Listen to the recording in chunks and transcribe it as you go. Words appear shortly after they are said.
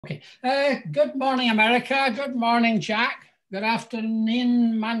Okay. Good morning, America. Good morning, Jack. Good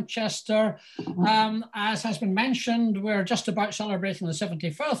afternoon, Manchester. As has been mentioned, we're just about celebrating the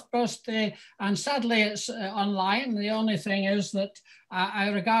 75th birthday, and sadly it's online. The only thing is that I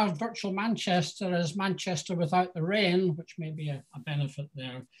regard virtual Manchester as Manchester without the rain, which may be a benefit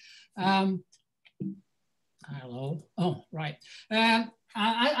there. Hello. Oh, right.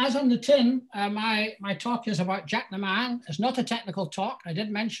 As on the tin, my talk is about Jack the Man. It's not a technical talk. I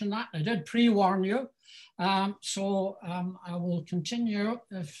did mention that. I did pre-warn you. So I will continue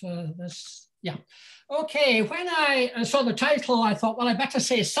if this, yeah. Okay, when I saw the title, I thought, well, I better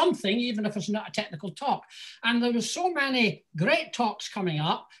say something, even if it's not a technical talk. And there was so many great talks coming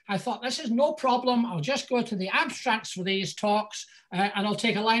up. I thought, this is no problem. I'll just go to the abstracts for these talks and I'll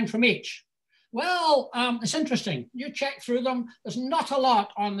take a line from each. Well, it's interesting. You check through them. There's not a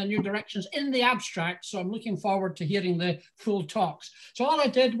lot on the new directions in the abstract, so I'm looking forward to hearing the full talks. So all I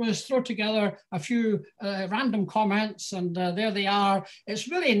did was throw together a few random comments, and there they are. It's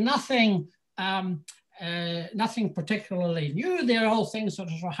really nothing nothing particularly new. They're all things that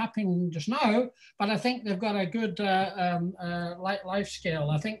are happening just now, but I think they've got a good life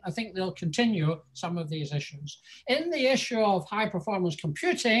scale. I think they'll continue some of these issues. In the issue of high performance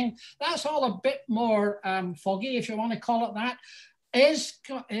computing, that's all a bit more foggy, if you want to call it that.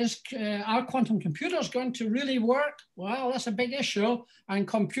 Are quantum computers going to really work? Well, that's a big issue. And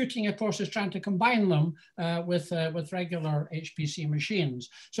computing, of course, is trying to combine them with regular HPC machines.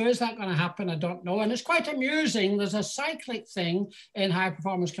 So is that going to happen? I don't know. And it's quite amusing. There's a cyclic thing in high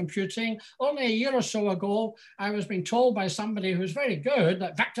performance computing. Only a year or so ago, I was being told by somebody who's very good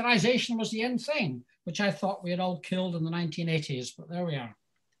that vectorization was the end thing, which I thought we had all killed in the 1980s, but there we are.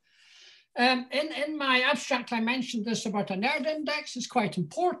 In my abstract, I mentioned this about a nerd index. It's quite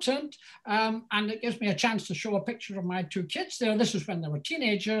important, and it gives me a chance to show a picture of my two kids there. This is when they were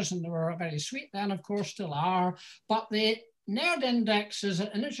teenagers, and they were very sweet then, of course, still are. But the nerd index is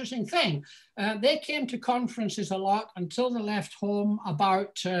an interesting thing. They came to conferences a lot until they left home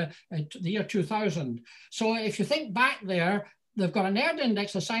about the year 2000. So if you think back there, they've got a nerd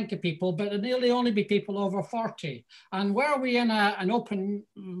index assigned to people, but it'll nearly only be people over 40. And were we in an open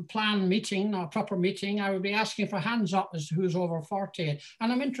plan meeting, a proper meeting, I would be asking for hands up as who's over 40.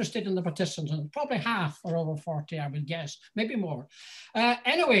 And I'm interested in the participants. Probably half are over 40, I would guess, maybe more.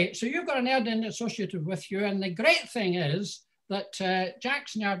 Anyway, so you've got a nerd index associated with you. And the great thing is that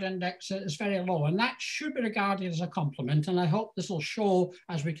Jack's nerd index is very low, and that should be regarded as a compliment. And I hope this will show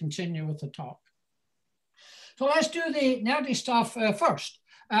as we continue with the talk. So let's do the nerdy stuff first.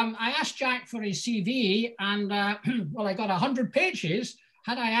 I asked Jack for his CV, and well, I got 100 pages.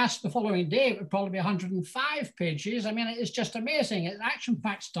 Had I asked the following day, it would probably be 105 pages. I mean, it's just amazing. It's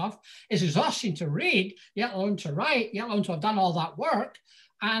action-packed stuff. It's exhausting to read, yet alone to write, yet alone to have done all that work.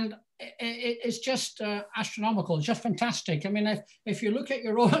 And it's just astronomical. It's just fantastic. I mean, if you look at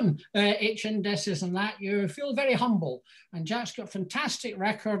your own H indices and that, you feel very humble. And Jack's got a fantastic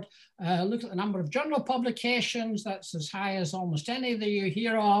record. Look at the number of journal publications. That's as high as almost any that you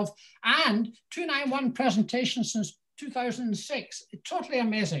hear of. And 291 presentations since 2006. Totally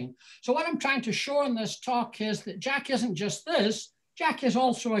amazing. So what I'm trying to show in this talk is that Jack isn't just this. Jack is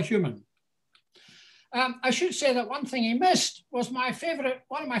also a human. I should say that one thing he missed was one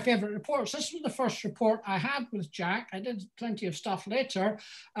of my favorite reports. This was the first report I had with Jack. I did plenty of stuff later.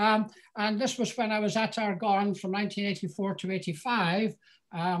 And this was when I was at Argonne from 1984 to 85.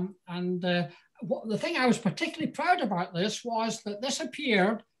 The thing I was particularly proud about this was that this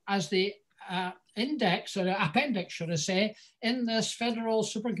appeared as the index, or appendix, should I say, in this federal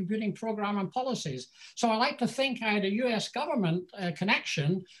supercomputing program and policies. So I like to think I had a US government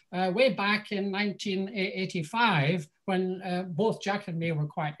connection way back in 1985 when both Jack and me were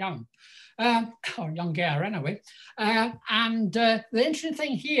quite young, or younger anyway. The interesting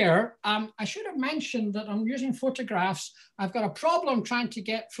thing here, I should have mentioned that I'm using photographs. I've got a problem trying to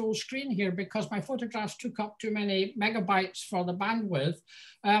get full screen here because my photographs took up too many megabytes for the bandwidth.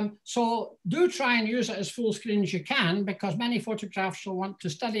 So do try and use it as full screen as you can, because many photographs will want to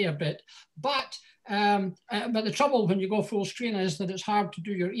study a bit. But the trouble when you go full screen is that it's hard to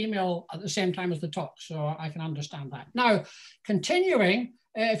do your email at the same time as the talk. So I can understand that. Now, continuing,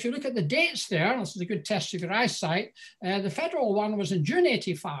 if you look at the dates there, this is a good test of your eyesight. The federal one was in June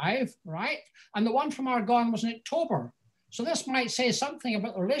 85, right? And the one from Argonne was in October. So this might say something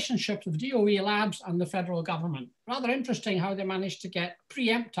about the relationship of DOE labs and the federal government. Rather interesting how they managed to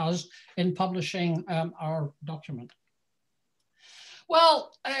preempt us in publishing our document.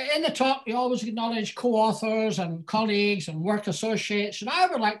 Well, in the talk, you always acknowledge co-authors and colleagues and work associates, and I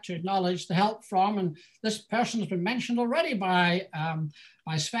would like to acknowledge the help from, and this person has been mentioned already by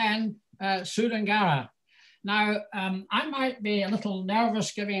Sven, Sue and Gara. Now, I might be a little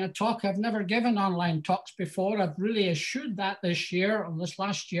nervous giving a talk. I've never given online talks before. I've really eschewed that this year and this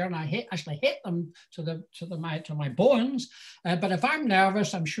last year, and I actually hate them to my bones. But if I'm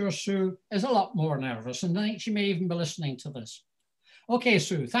nervous, I'm sure Sue is a lot more nervous, and I think she may even be listening to this. Okay,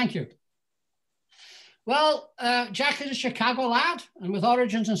 Sue, thank you. Well, Jack is a Chicago lad and with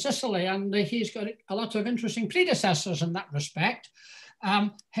origins in Sicily, and he's got a lot of interesting predecessors in that respect.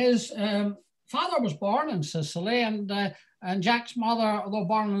 His father was born in Sicily, and Jack's mother, although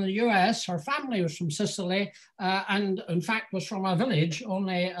born in the US, her family was from Sicily, and in fact was from a village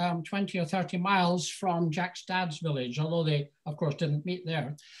only 20 or 30 miles from Jack's dad's village, although they, of course, didn't meet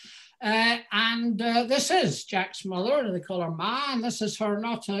there. This is Jack's mother, they call her Ma, and this is her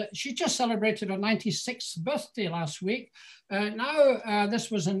she just celebrated her 96th birthday last week.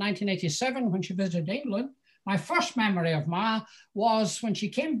 This was in 1987 when she visited England. My first memory of Ma was when she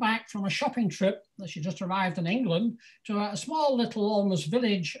came back from a shopping trip that she just arrived in England to a small little almost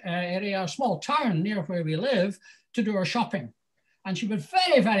village area, a small town near where we live, to do her shopping. And she was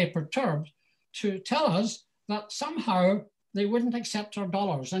very, very perturbed to tell us that somehow they wouldn't accept her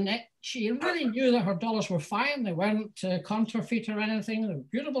dollars. And she really knew that her dollars were fine. They weren't counterfeit or anything. They were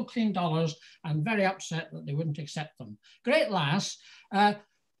beautiful, clean dollars, and very upset that they wouldn't accept them. Great lass.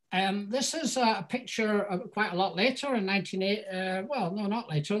 This is a picture quite a lot later in well, no, not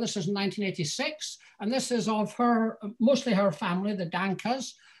later. This is in 1986. And this is of her, mostly her family, the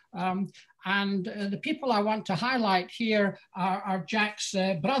Dankas. The people I want to highlight here are Jack's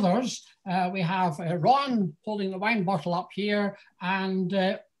brothers. We have Ron holding the wine bottle up here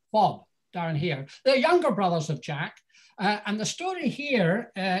and Bob down here. They're younger brothers of Jack. And the story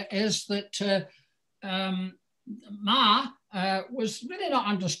here is that Ma was really not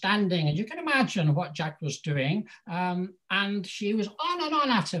understanding, and you can imagine what Jack was doing. And she was on and on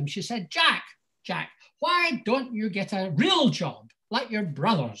at him. She said, Jack, why don't you get a real job like your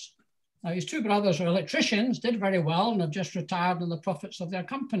brothers? Now, his two brothers are electricians, did very well, and have just retired on the profits of their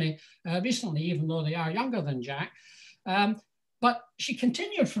company recently, even though they are younger than Jack. But she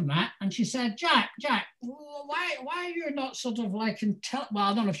continued from that, and she said, Jack, why are you not sort of like, well,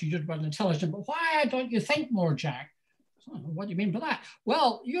 I don't know if you did well intelligent, but why don't you think more, Jack? What do you mean by that?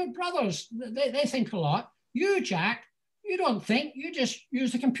 Well, your brothers, they think a lot. You, Jack, you don't think, you just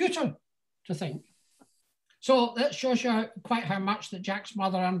use the computer to think. So that shows you quite how much that Jack's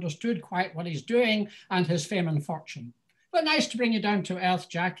mother understood quite what he's doing and his fame and fortune. But nice to bring you down to earth,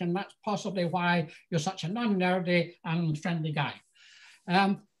 Jack, and that's possibly why you're such a non-nerdy and friendly guy.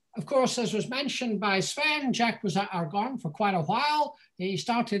 Of course, as was mentioned by Sven, Jack was at Argonne for quite a while. He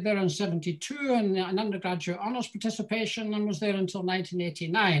started there in '72 in an undergraduate honours participation and was there until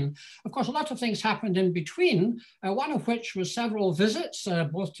 1989. Of course, a lot of things happened in between, one of which was several visits,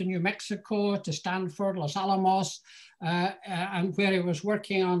 both to New Mexico, to Stanford, Los Alamos, and where he was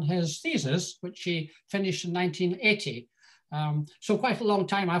working on his thesis, which he finished in 1980. So quite a long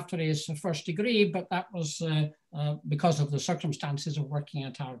time after his first degree, but that was because of the circumstances of working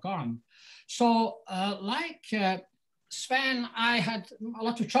at Argonne. So like Sven, I had a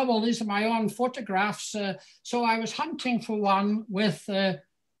lot of trouble. These are my own photographs. So I was hunting for one with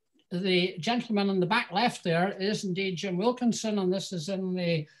the gentleman in the back left there is indeed Jim Wilkinson, and this is in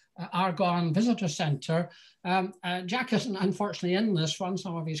the Argonne Visitor Centre. Jack isn't unfortunately in this one.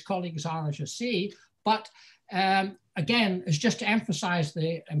 Some of his colleagues are, as you see, but again, it's just to emphasize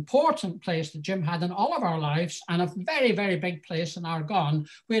the important place that Jim had in all of our lives, and a very, very big place in Argonne,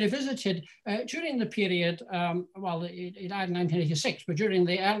 where he visited during the period, well, he died in 1986, but during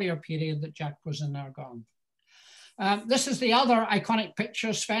the earlier period that Jack was in Argonne. This is the other iconic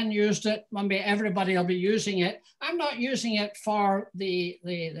picture. Sven used it. Maybe everybody will be using it. I'm not using it for the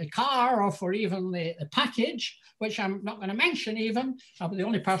car or for even the package, which I'm not going to mention even. I'll be the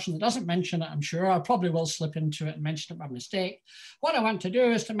only person that doesn't mention it, I'm sure. I probably will slip into it and mention it by mistake. What I want to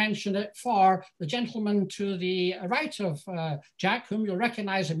do is to mention it for the gentleman to the right of Jack, whom you'll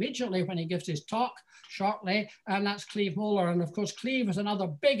recognize immediately when he gives his talk shortly, and that's Cleve Moeller. And of course, Cleve was another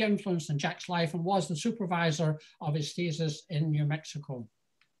big influence in Jack's life and was the supervisor of his thesis in New Mexico.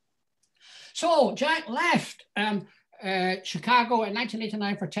 So Jack left Chicago in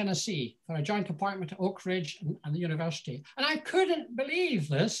 1989 for Tennessee for a joint appointment at Oak Ridge and the university. And I couldn't believe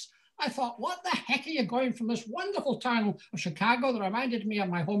this. I thought, what the heck are you going from this wonderful town of Chicago that reminded me of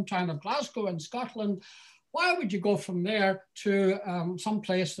my hometown of Glasgow in Scotland? Why would you go from there to some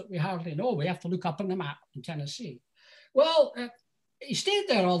place that we hardly know? We have to look up on the map in Tennessee. Well, he stayed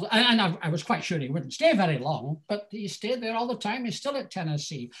there all the, and I was quite sure he wouldn't stay very long, but he stayed there all the time. He's still at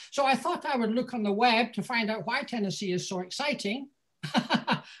Tennessee. So I thought I would look on the web to find out why Tennessee is so exciting.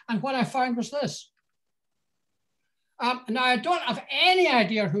 And what I found was this. Now, I don't have any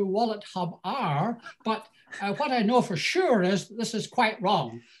idea who Wallet Hub are, but what I know for sure is this is quite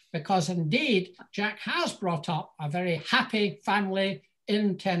wrong, because indeed, Jack has brought up a very happy family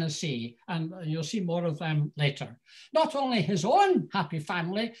in Tennessee, and you'll see more of them later. Not only his own happy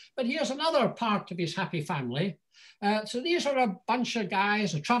family, but here's another part of his happy family. So these are a bunch of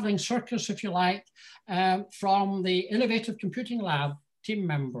guys, a traveling circus, if you like, from the Innovative Computing Lab team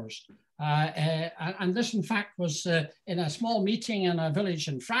members. And this, in fact, was in a small meeting in a village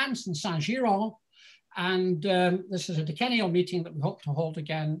in France, in Saint-Giron. And this is a decennial meeting that we hope to hold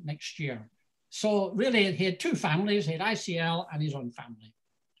again next year. So really, he had two families. He had ICL and his own family.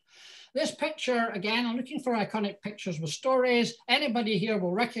 This picture, again, I'm looking for iconic pictures with stories. Anybody here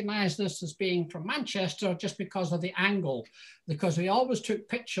will recognize this as being from Manchester just because of the angle, because we always took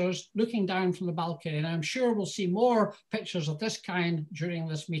pictures looking down from the balcony, and I'm sure we'll see more pictures of this kind during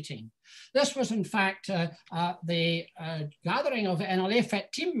this meeting. This was, in fact, the gathering of the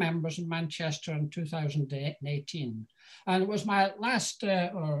NLA-FET team members in Manchester in 2018. And it was my last,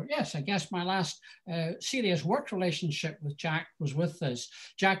 or yes, I guess my last serious work relationship with Jack was with this.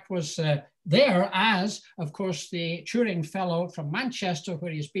 Jack was there as, of course, the Turing Fellow from Manchester,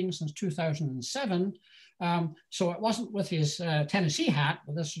 where he's been since 2007. So it wasn't with his Tennessee hat,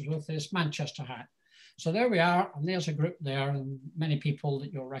 but this was with his Manchester hat. So there we are, and there's a group there, and many people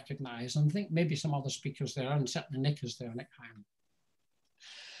that you'll recognize, and I think maybe some other speakers there, and certainly Nick is there, Nick Heim.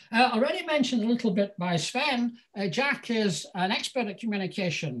 Already mentioned a little bit by Sven, Jack is an expert at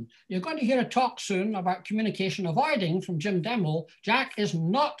communication. You're going to hear a talk soon about communication avoiding from Jim Demmel. Jack is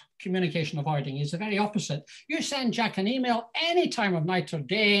not communication avoiding, he's the very opposite. You send Jack an email any time of night or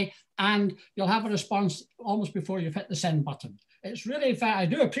day, and you'll have a response almost before you've hit the send button. It's really, I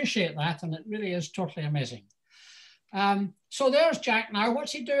do appreciate that, and it really is totally amazing. So there's Jack now.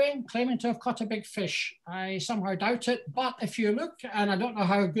 What's he doing? Claiming to have caught a big fish. I somehow doubt it, but if you look, and I don't know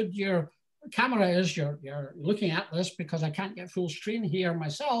how good your camera is, you're looking at this because I can't get full screen here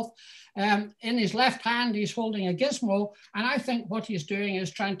myself. In his left hand, he's holding a gizmo, and I think what he's doing is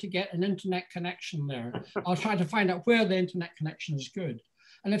trying to get an internet connection there. I'll try to find out where the internet connection is good.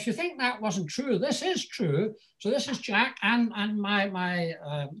 And if you think that wasn't true, this is true. So this is Jack and my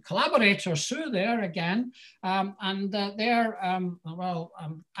collaborator, Sue, there again. After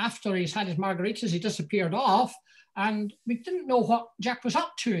he's had his margaritas, he disappeared off. And we didn't know what Jack was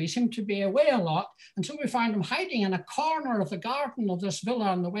up to. He seemed to be away a lot. And so we found him hiding in a corner of the garden of this villa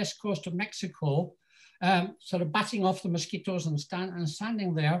on the west coast of Mexico, sort of batting off the mosquitoes and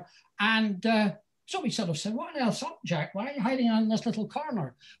standing there. And so we sort of said, what else up, Jack? Why are you hiding in this little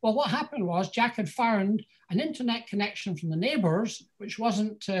corner? Well, what happened was Jack had found an internet connection from the neighbors, which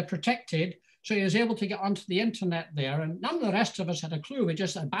wasn't protected. So he was able to get onto the internet there. And none of the rest of us had a clue. We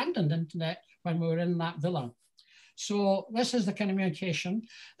just abandoned internet when we were in that villa. So this is the communication.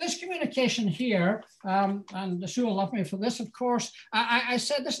 This communication here, and Sue will love me for this, of course. I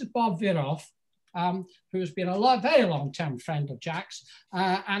said this is Bob Viroff, who's been a very long-term friend of Jack's.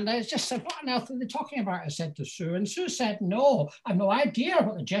 And I just said, what on earth are they talking about? I said to Sue, and Sue said, no, I have no idea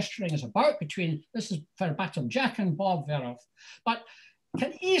what the gesturing is about between, this is verbatim, Jack and Bob Viroff. But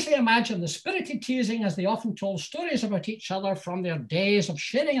can easily imagine the spirited teasing as they often told stories about each other from their days of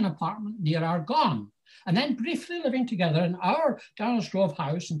sharing an apartment near Argonne, and then briefly living together in our Downers Grove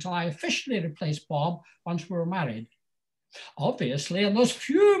house until I officially replaced Bob once we were married. Obviously, in those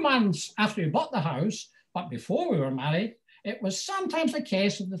few months after we bought the house, but before we were married, it was sometimes the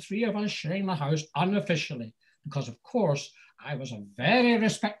case of the three of us sharing the house unofficially, because of course, I was a very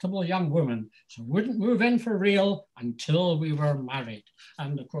respectable young woman, so wouldn't move in for real until we were married.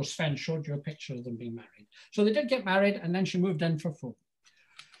 And of course, Sven showed you a picture of them being married. So they did get married, and then she moved in for full.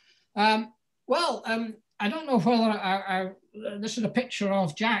 I don't know whether this is a picture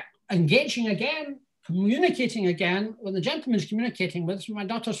of Jack engaging again, communicating again with the gentleman he's communicating with, my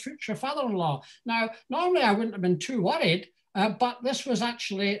daughter's future father-in-law. Now, normally I wouldn't have been too worried, but this was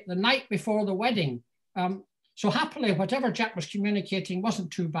actually the night before the wedding. So happily, whatever Jack was communicating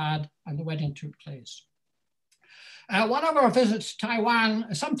wasn't too bad, and the wedding took place. One of our visits to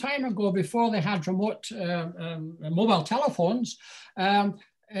Taiwan, some time ago, before they had remote mobile telephones,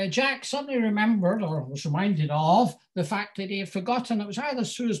 Jack suddenly remembered, or was reminded of, the fact that he had forgotten it was either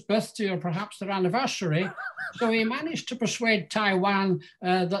Sue's birthday or perhaps their anniversary. So he managed to persuade Taiwan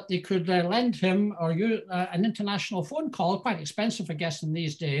that they could lend him or use an international phone call, quite expensive, I guess, in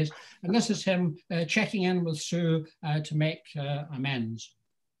these days. And this is him checking in with Sue to make amends.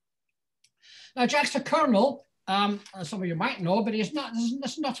 Now, Jack's a colonel. Some of you might know, but he's not.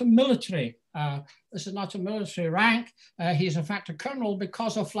 This is not a military. This is not a military rank. He's in fact a colonel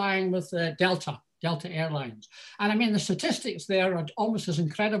because of flying with Delta Airlines. And I mean, the statistics there are almost as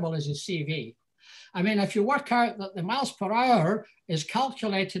incredible as his CV. I mean, if you work out that the miles per hour is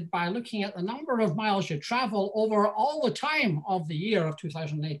calculated by looking at the number of miles you travel over all the time of the year of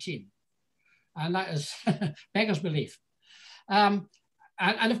 2018, and that is beggars belief.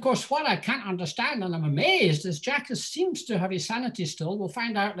 And of course, what I can't understand, and I'm amazed, is Jack seems to have his sanity still. We'll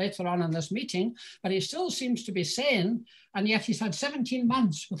find out later on in this meeting, but he still seems to be sane, and yet he's had 17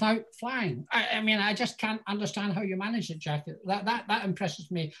 months without flying. I mean, I just can't understand how you manage it, Jack. That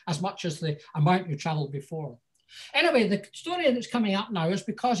impresses me as much as the amount you traveled before. Anyway, the story that's coming up now is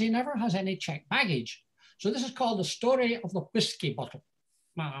because he never has any checked baggage. So this is called the story of the whiskey bottle.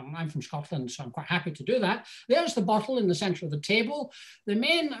 I'm from Scotland, so I'm quite happy to do that. There's the bottle in the center of the table. The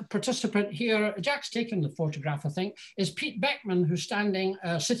main participant here, Jack's taken the photograph, I think, is Pete Beckman, who's standing,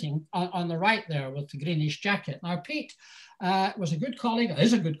 sitting on the right there with the greenish jacket. Now, Pete was a good colleague,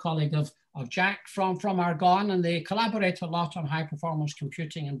 is a good colleague of Jack from Argonne, and they collaborate a lot on high performance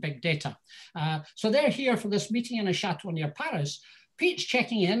computing and big data. So they're here for this meeting in a chateau near Paris. Pete's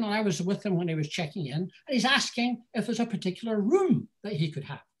checking in, and I was with him when he was checking in, and he's asking if there's a particular room that he could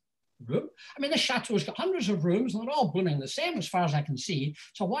have. Room? I mean, this chateau's got hundreds of rooms, and they're all blooming the same as far as I can see.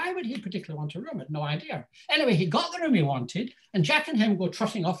 So why would he particularly want a room? I had no idea. Anyway, he got the room he wanted, and Jack and him go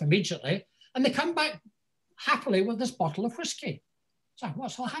trotting off immediately, and they come back happily with this bottle of whiskey. So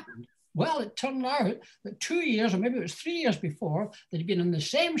what's all happened? Well, it turned out that 2 years, or maybe it was 3 years before, they'd been in the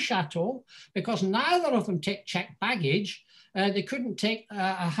same chateau because neither of them checked baggage. They couldn't take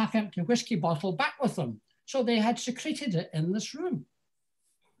a half-empty whiskey bottle back with them. So they had secreted it in this room.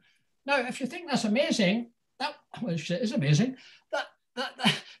 Now, if you think that's amazing, which is amazing,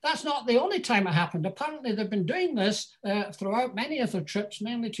 that's not the only time it happened. Apparently, they've been doing this throughout many of their trips,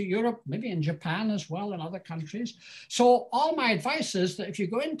 mainly to Europe, maybe in Japan as well, and other countries. So all my advice is that if you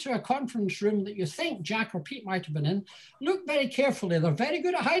go into a conference room that you think Jack or Pete might have been in, look very carefully. They're very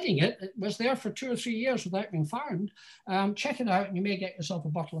good at hiding it. It was there for 2 or 3 years without being found. Check it out, and you may get yourself a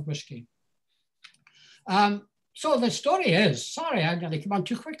bottle of whiskey. So the story is, sorry, I'm going to come on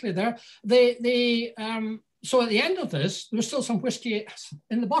too quickly there. So at the end of this, there was still some whiskey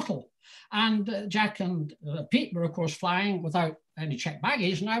in the bottle. And Jack and Pete were, of course, flying without any checked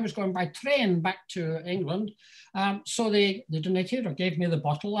baggage, and I was going by train back to England. So they donated or gave me the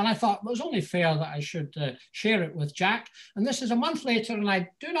bottle, and I thought it was only fair that I should share it with Jack. And this is a month later, and I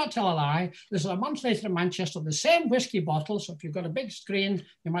do not tell a lie, this is a month later in Manchester, the same whiskey bottle. So if you've got a big screen,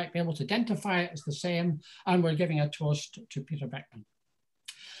 you might be able to identify it as the same, and we're giving a toast to Peter Beckman.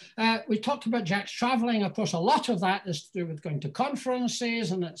 We talked about Jack's traveling. Of course, a lot of that is to do with going to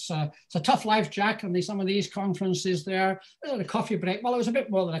conferences, and it's a tough life, Jack, and some of these conferences there. There's a coffee break. Well, it was a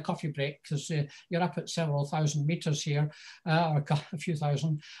bit more than a coffee break because you're up at several thousand meters here, or a few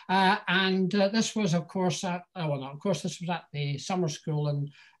thousand. This was, of course, this was at the summer school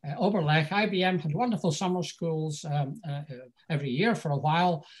in Oberlech. IBM had wonderful summer schools every year for a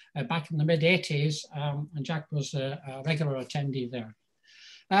while, back in the mid-80s, and Jack was a regular attendee there.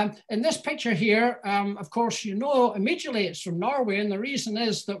 In this picture here, of course, you know immediately it's from Norway, and the reason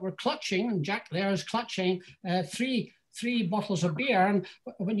is that we're clutching, and Jack there is clutching three bottles of beer. And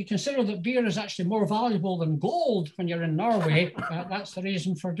when you consider that beer is actually more valuable than gold when you're in Norway, that's the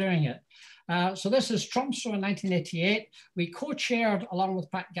reason for doing it. So this is Tromsø in 1988. We co-chaired along with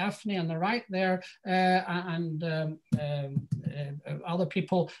Pat Gaffney on the right there, and other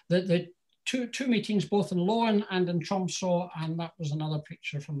people, the two meetings, both in Loen and in Tromsø, and that was another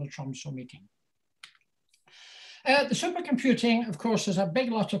picture from the Tromsø meeting. The supercomputing, of course, is a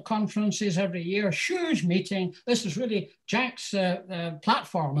big lot of conferences every year, huge meeting. This is really Jack's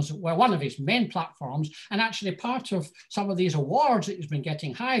platform, as well, one of his main platforms, and actually part of some of these awards that he's been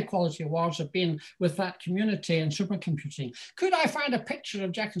getting, high quality awards, have been with that community and supercomputing. Could I find a picture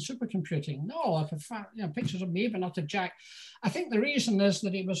of Jack and supercomputing? No, I could find pictures of me, but not of Jack. I think the reason is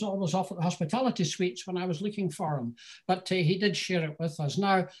that he was always off at the hospitality suites when I was looking for him, but he did share it with us.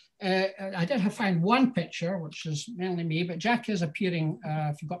 Now, I did find one picture, which is mainly me, but Jack is appearing,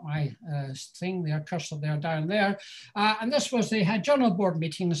 if you've got my thing there, cursor there, down there. And this was, they had journal board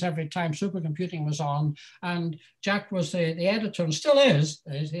meetings every time supercomputing was on. And Jack was the editor, and still is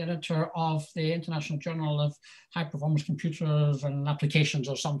the editor of the International Journal of High Performance Computers and Applications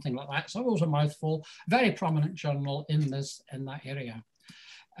or something like that. So it was a mouthful, very prominent journal in that area.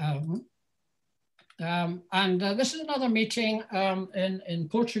 This is another meeting in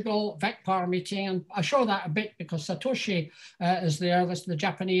Portugal, VECPAR meeting, and I show that a bit because Satoshi is there. This is the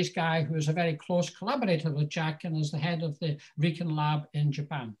Japanese guy who is a very close collaborator with Jack and is the head of the Riken lab in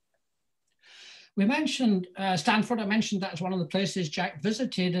Japan. We mentioned Stanford. I mentioned that as one of the places Jack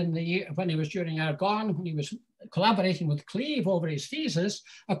visited in the year when he was during Argonne, when he was collaborating with Cleve over his thesis.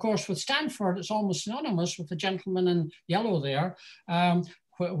 Of course, with Stanford, it's almost synonymous with the gentleman in yellow there,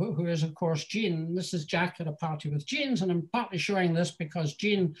 who is, of course, Jean. This is Jack at a party with Jean's, and I'm partly showing this because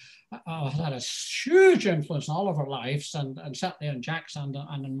Jean has had a huge influence on all of our lives, and certainly on Jack's and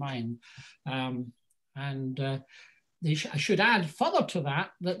in mine. I should add further to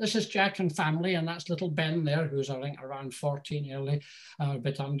that this is Jack and family, and that's little Ben there, who's I think around 14 nearly, a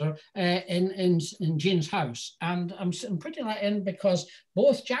bit under, in Jean's house. And I'm putting that in because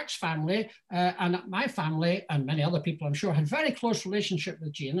both Jack's family and my family and many other people, I'm sure, had very close relationship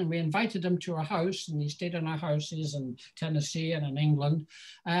with Jean, and we invited him to our house, and he stayed in our houses in Tennessee and in England.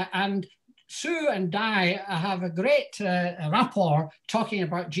 And Sue and Di have a great rapport talking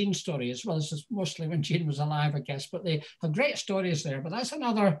about Jean stories. Well, this is mostly when Jean was alive, I guess, but they have great stories there. But that's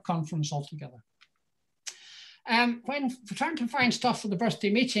another conference altogether. When trying to find stuff for the birthday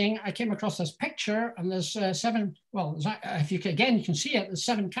meeting, I came across this picture, and there's seven, well, if you can, again, you can see it, there's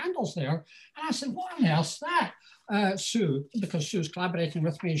 7 candles there. And I said, what on earth's that? Sue, because Sue's collaborating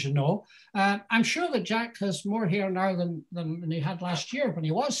with me, as you know. I'm sure that Jack has more hair now than he had last year when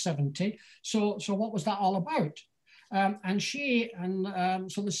he was 70. So what was that all about?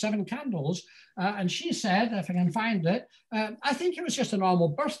 So there's 7 candles. And she said, if I can find it, I think it was just a normal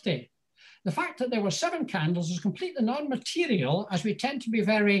birthday. The fact that there were 7 candles is completely non-material, as we tend to be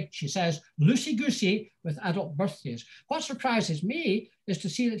very, she says, loosey-goosey with adult birthdays. What surprises me is to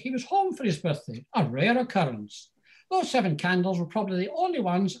see that he was home for his birthday, a rare occurrence. Those 7 candles were probably the only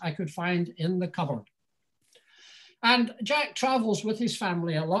ones I could find in the cupboard. And Jack travels with his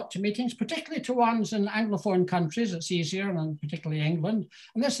family a lot to meetings, particularly to ones in Anglophone countries. It's easier, and particularly England.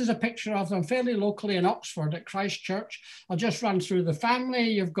 And this is a picture of them fairly locally in Oxford at Christ Church. I'll just run through the family.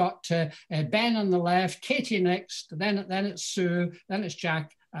 You've got Ben on the left, Katie next, then it's Sue, then it's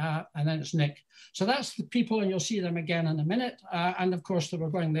Jack, and then it's Nick. So that's the people, and you'll see them again in a minute. And of course, they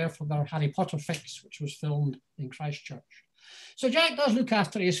were going there for their Harry Potter fix, which was filmed in Christ Church. So Jack does look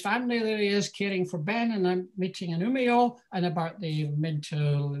after his family. There he is, caring for Ben in a meeting in Umeå in about the mid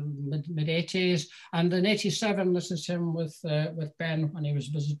 80s. And in 87, this is him with Ben when he was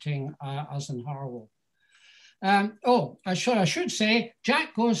visiting us in Harwell. I should say,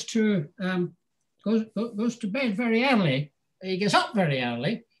 Jack goes to bed very early. He gets up very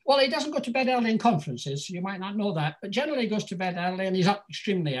early. Well, he doesn't go to bed early in conferences, so you might not know that, but generally he goes to bed early and he's up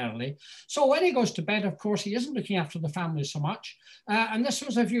extremely early. So when he goes to bed, of course, he isn't looking after the family so much. And this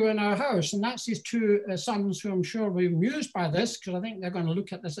was a view in our house, and that's his 2 sons who I'm sure were amused by this, because I think they're going to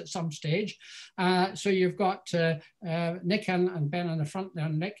look at this at some stage. So you've got Nick and Ben in the front there,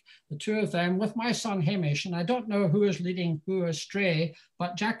 Nick, the 2 of them, with my son Hamish, and I don't know who is leading who astray,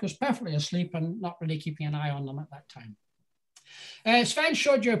 but Jack was perfectly asleep and not really keeping an eye on them at that time. Sven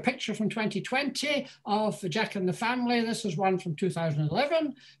showed you a picture from 2020 of Jack and the family. This is one from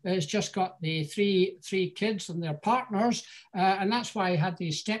 2011. It's just got the three kids and their partners, and that's why he had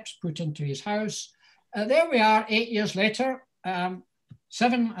these steps put into his house. There we are 8 years later.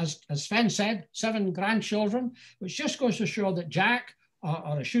 7, as Sven said, 7 grandchildren, which just goes to show that Jack,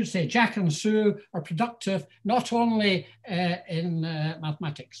 or I should say Jack and Sue, are productive not only in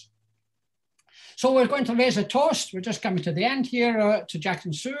mathematics. So we're going to raise a toast. We're just coming to the end here to Jack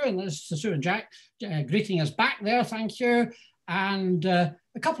and Sue, and this is to Sue and Jack greeting us back there, thank you. And a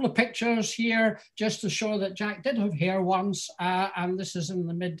couple of pictures here just to show that Jack did have hair once, and this is in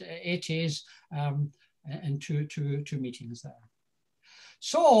the mid-80s in two meetings there.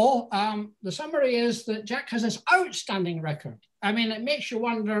 So the summary is that Jack has this outstanding record. I mean, it makes you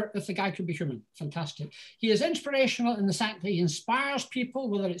wonder if the guy could be human. Fantastic. He is inspirational in the sense that he inspires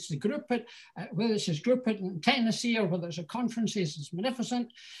people, whether it's the group his group in Tennessee or whether it's a conference. It's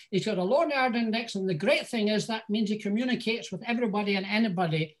magnificent. He's got a low nerd index, and the great thing is that means he communicates with everybody and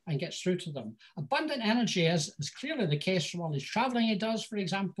anybody and gets through to them. Abundant energy is clearly the case from all his traveling he does, for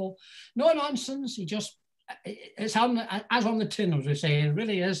example. No nonsense. He just it's as on the tin, as we say. It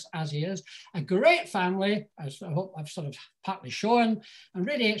really is as he is. A great family, as I hope I've sort of partly shown. And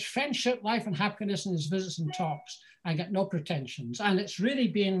really, it's friendship, life, and happiness in his visits and talks. I get no pretensions. And it's really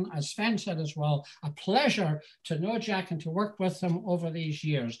been, as Sven said as well, a pleasure to know Jack and to work with him over these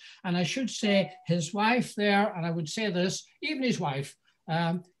years. And I should say his wife there, and I would say this, even his wife,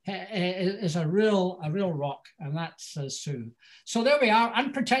 is a real rock, and that's Sue. So there we are,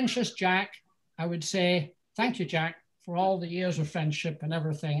 unpretentious Jack. I would say, thank you, Jack, for all the years of friendship and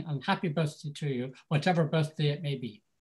everything, and happy birthday to you, whatever birthday it may be.